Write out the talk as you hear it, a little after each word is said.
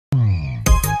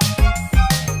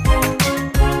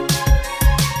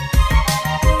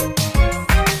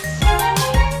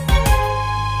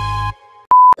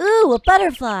Ooh, a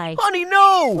butterfly. Honey,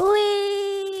 no!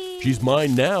 Whee! She's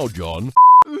mine now, John.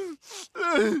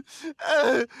 Can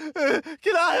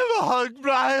I have a hug,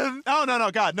 Brian? No,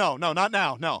 God, no, not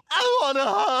now, no. I want a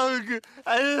hug.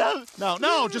 I love.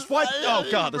 No, just wipe. Oh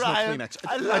God, there's no Brian. Kleenex.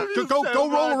 I love you Go so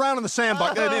roll much. around in the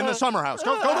sandbox in the summer house.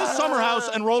 Go to the summer house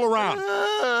and roll around.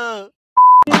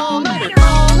 All nighter,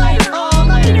 all nighter, all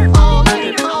nighter, all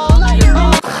nighter, all nighter,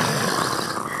 all.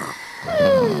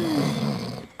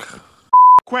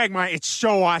 Quagmire, it's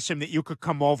so awesome that you could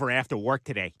come over after work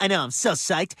today. I know, I'm so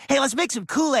psyched. Hey, let's make some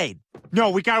Kool-Aid. No,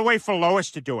 we gotta wait for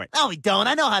Lois to do it. No, we don't.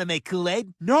 I know how to make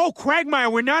Kool-Aid. No, Quagmire,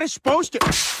 we're not supposed to.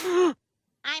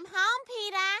 I'm home,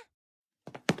 Peter.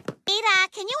 Peter,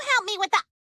 can you help me with the...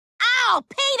 Oh,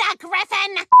 Peter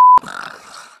Griffin!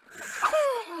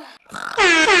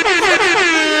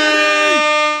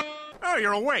 Oh,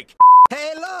 you're awake.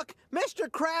 Hey, look! Mr.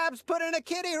 Krabs put in a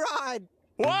kiddie ride!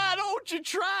 Why don't you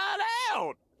try it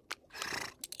out?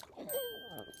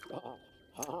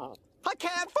 I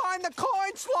can't find the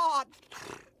coin slot!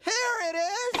 Here it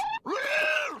is!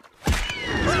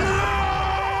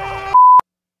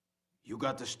 You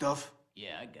got the stuff?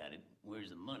 Yeah, I got it. Where's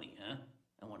the money, huh?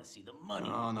 I want to see the money.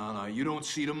 No. You don't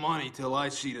see the money till I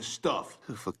see the stuff.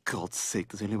 Oh, for God's sake,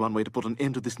 there's only one way to put an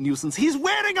end to this nuisance. He's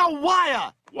wearing a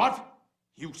wire! What?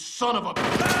 You son of a...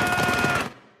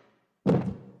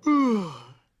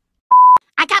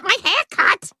 I got my hair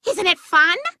cut! Isn't it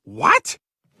fun? What?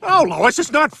 Oh, Lois,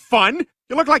 it's not fun.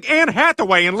 You look like Anne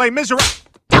Hathaway in Les Miserables.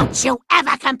 Don't you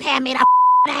ever compare me to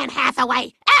Anne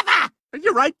Hathaway! Ever!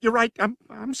 You're right.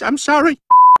 I'm sorry.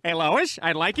 Hey, Lois,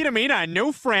 I'd like you to meet our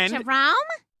new friend. Jerome?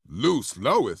 Loose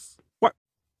Lois. What?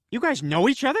 You guys know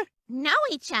each other? Know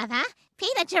each other?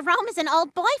 Peter, Jerome is an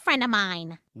old boyfriend of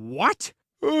mine. What?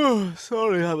 Oh,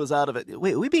 sorry, I was out of it.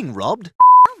 Wait, are we being robbed?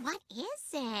 Oh, what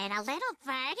is it? A little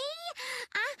birdie?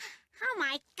 Oh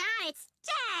my God, it's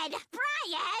dead!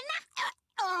 Brian!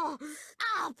 Oh,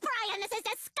 Brian, this is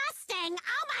disgusting!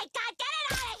 Oh my God, get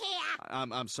it out of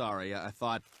here! I'm sorry. I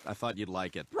thought you'd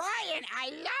like it. Brian, I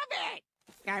love it!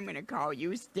 I'm gonna call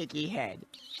you Sticky Head.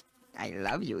 I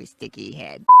love you, Sticky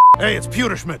Head. Hey, it's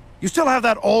Pewterschmidt. You still have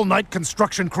that all-night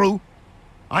construction crew?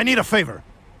 I need a favor.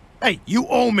 Hey, you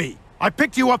owe me. I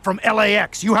picked you up from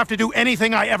LAX. You have to do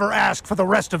anything I ever ask for the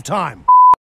rest of time.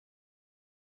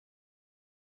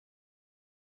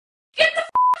 Get the f***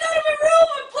 out of my room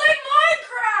and play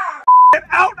Minecraft! Get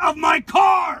out of my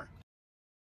car!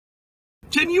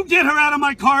 Can you get her out of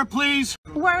my car, please?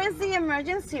 Where is the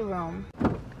emergency room?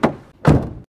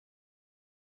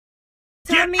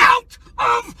 Get out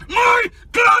of my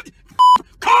good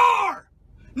car!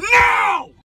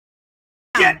 Now!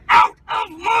 Get out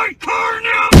of my car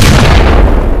now!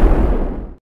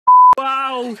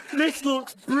 Wow, this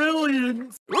looks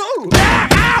brilliant. Ooh.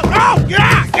 Ow!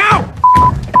 Yeah!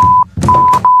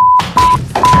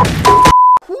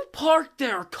 Who parked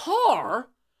their car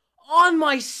on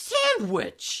my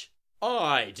sandwich?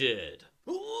 I did.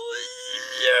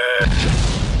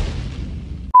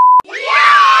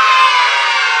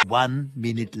 1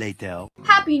 minute later.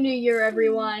 Happy New Year,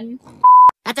 everyone.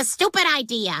 That's a stupid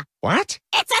idea. What?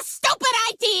 It's a stupid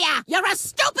idea! You're a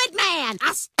stupid man!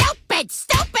 A stupid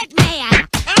man!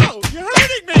 Ow! You're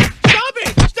hurting me! Stop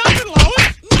it, Lois!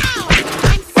 No!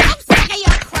 I'm so sick of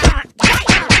your crap! Why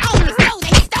you always do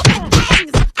these stupid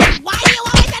things? And why do you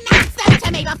always announce them to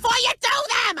me before you do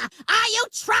them? Are you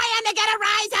trying to get a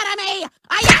rise out of me?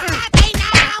 Are you happy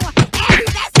now? Is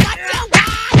this what you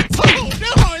want? Oh,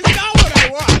 no, it's not what I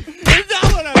want! It's not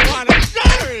what I want! I'm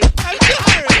sorry!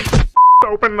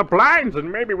 Open the blinds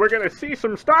and maybe we're gonna see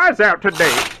some stars out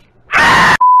today.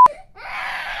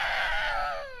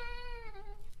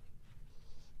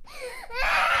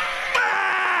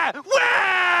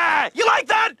 You like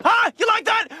that? Huh? You like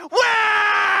that?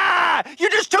 Wah! You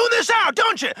just tune this out,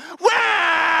 don't you?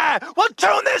 Wah! Well,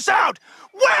 tune this out!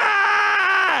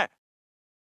 Wah!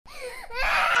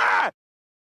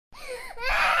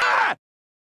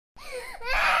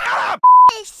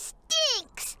 It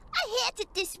stinks! I hate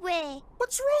it this way.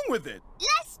 What's wrong with it?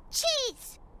 Less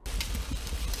cheese!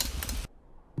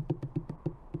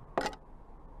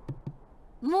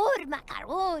 More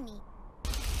macaroni.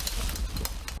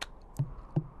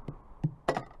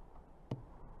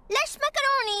 Less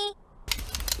macaroni.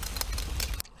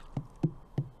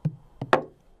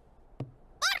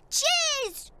 More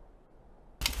cheese!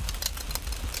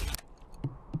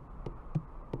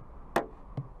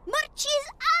 More cheese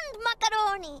and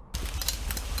macaroni.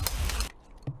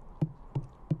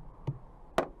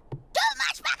 Too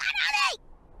much macaroni!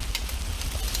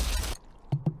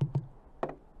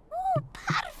 Ooh,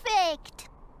 perfect!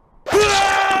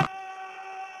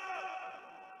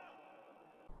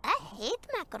 hate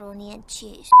macaroni and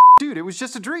cheese. Dude, it was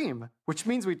just a dream, which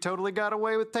means we totally got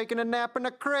away with taking a nap in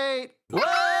a crate.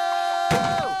 Whoa!